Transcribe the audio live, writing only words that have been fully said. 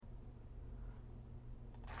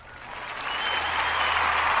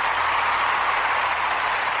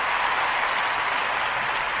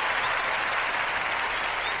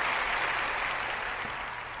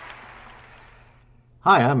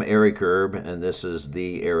Hi, I'm Eric Erb, and this is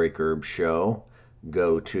The Eric Erb Show.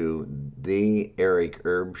 Go to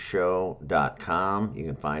theericerbshow.com. You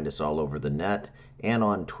can find us all over the net and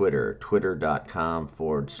on Twitter, twitter.com/,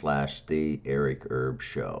 The Eric Erb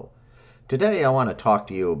Show. Today, I want to talk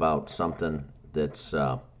to you about something that's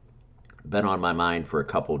been on my mind for a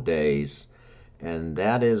couple days, and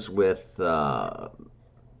that is with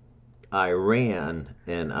Iran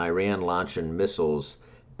and Iran launching missiles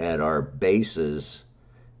at our bases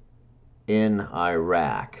in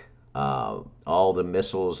Iraq. All the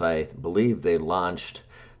missiles, I believe they launched,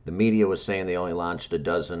 the media was saying they only launched a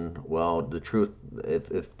dozen. Well, the truth,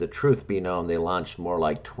 if the truth be known, they launched more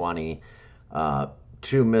like 20.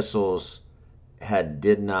 Two missiles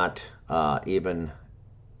did not even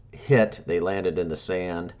hit. They landed in the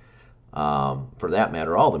sand. For that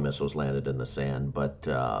matter, all the missiles landed in the sand. But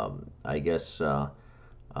I guess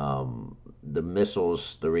the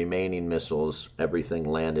missiles, the remaining missiles, everything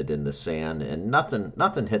landed in the sand, and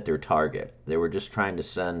nothing hit their target. They were just trying to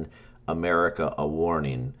send America a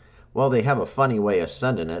warning. Well, they have a funny way of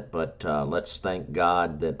sending it, but let's thank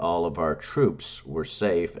God that all of our troops were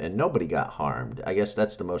safe and nobody got harmed. I guess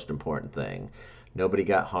that's the most important thing. Nobody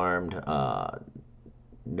got harmed.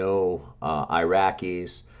 No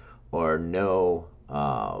Iraqis or no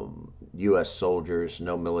U.S. soldiers,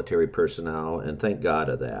 no military personnel, and thank God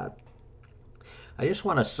of that. I just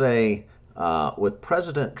want to say, with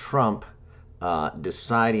President Trump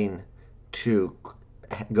deciding to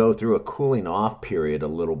go through a cooling off period a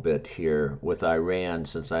little bit here with Iran,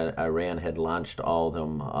 since Iran had launched all of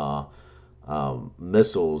them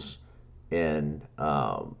missiles, and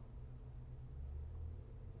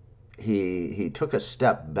he took a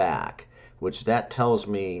step back, which that tells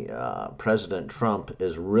me President Trump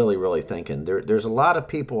is really thinking. There's a lot of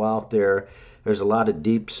people out there. There's a lot of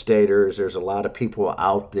deep staters. There's a lot of people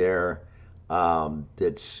out there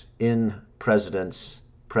that's in President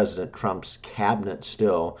Trump's cabinet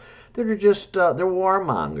still. They're just they're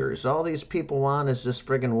warmongers. All these people want is just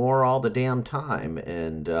friggin' war all the damn time,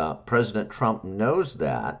 and President Trump knows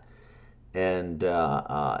that. And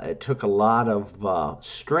it took a lot of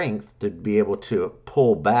strength to be able to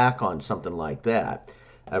pull back on something like that.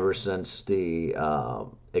 Ever since the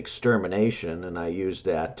extermination, and I use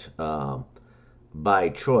that by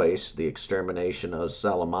choice, the extermination of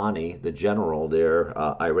Soleimani, the general there,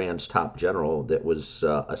 Iran's top general that was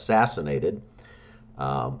assassinated.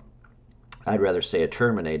 Um, I'd rather say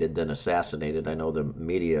terminated than assassinated. I know the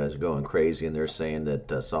media is going crazy and they're saying that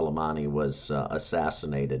Soleimani was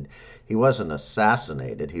assassinated. He wasn't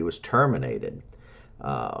assassinated. He was terminated.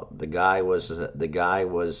 The guy was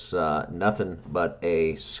nothing but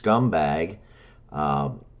a scumbag.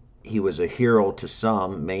 He was a hero to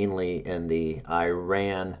some, mainly in the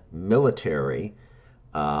Iran military,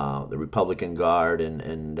 the Republican Guard,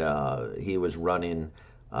 and he was running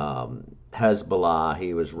Hezbollah.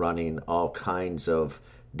 He was running all kinds of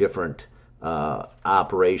different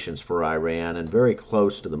operations for Iran, and very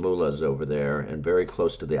close to the mullahs over there, and very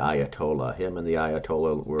close to the Ayatollah. Him and the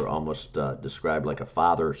Ayatollah were almost described like a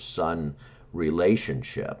father-son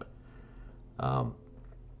relationship. Um,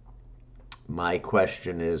 my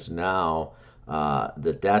question is now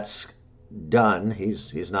that that's done.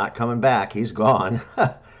 He's not coming back. He's gone.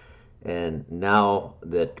 And now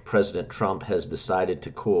that President Trump has decided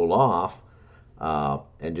to cool off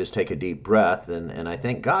and just take a deep breath, and I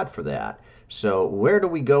thank God for that. So where do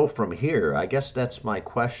we go from here? I guess that's my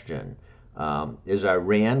question. Is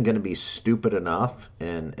Iran going to be stupid enough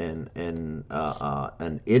and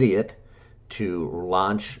an idiot to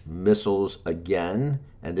launch missiles again,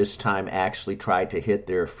 and this time actually try to hit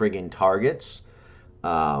their friggin' targets?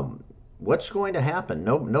 What's going to happen?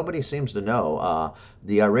 Nobody seems to know.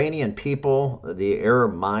 The Iranian people, the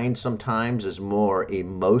Arab mind sometimes is more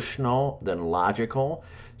emotional than logical.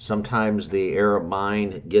 Sometimes the Arab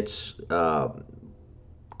mind gets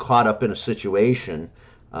caught up in a situation,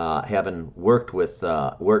 having worked with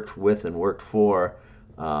and worked for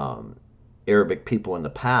Arabic people in the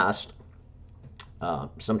past.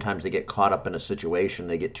 Sometimes they get caught up in a situation,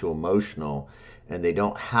 they get too emotional, and they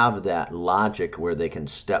don't have that logic where they can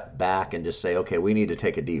step back and just say, okay, we need to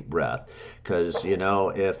take a deep breath. Because,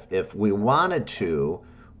 if we wanted to,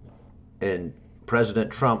 and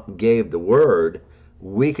President Trump gave the word,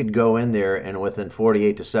 we could go in there and within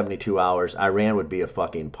 48 to 72 hours, Iran would be a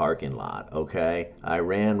fucking parking lot, okay?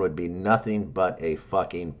 Iran would be nothing but a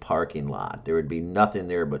fucking parking lot. There would be nothing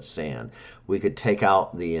there but sand. We could take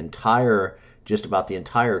out just about the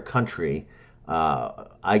entire country,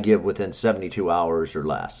 I give within 72 hours or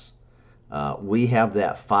less. We have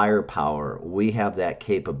that firepower. We have that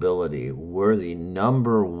capability. We're the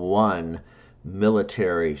number one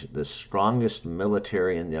military, the strongest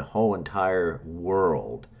military in the whole entire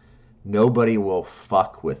world. Nobody will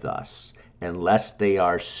fuck with us unless they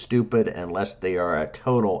are stupid, unless they are a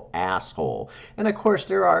total asshole. And of course,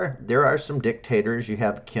 there are some dictators. You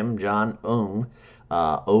have Kim Jong Un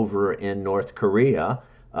over in North Korea.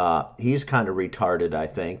 He's kind of retarded, I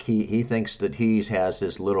think. He thinks that he has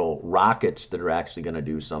his little rockets that are actually going to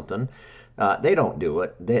do something. They don't do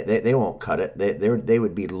it. They won't cut it. They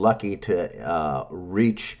would be lucky to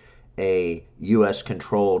reach a U.S.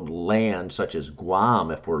 controlled land such as Guam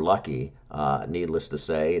if we're lucky. Needless to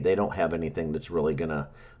say, they don't have anything that's really going to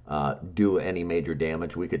do any major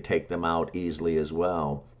damage. We could take them out easily as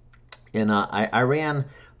well. In Iran,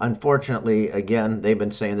 unfortunately, again, they've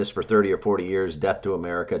been saying this for 30 or 40 years, death to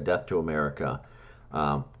America, death to America.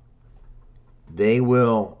 Um, they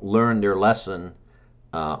will learn their lesson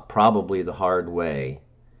probably the hard way.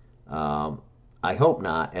 Um, I hope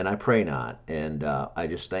not, and I pray not. And I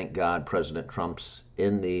just thank God President Trump's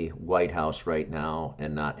in the White House right now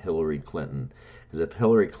and not Hillary Clinton. Because if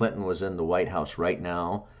Hillary Clinton was in the White House right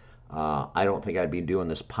now, I don't think I'd be doing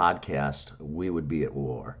this podcast. We would be at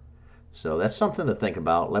war. So that's something to think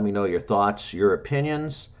about. Let me know your thoughts, your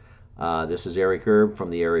opinions. This is Eric Erb from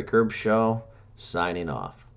the Eric Erb Show, signing off.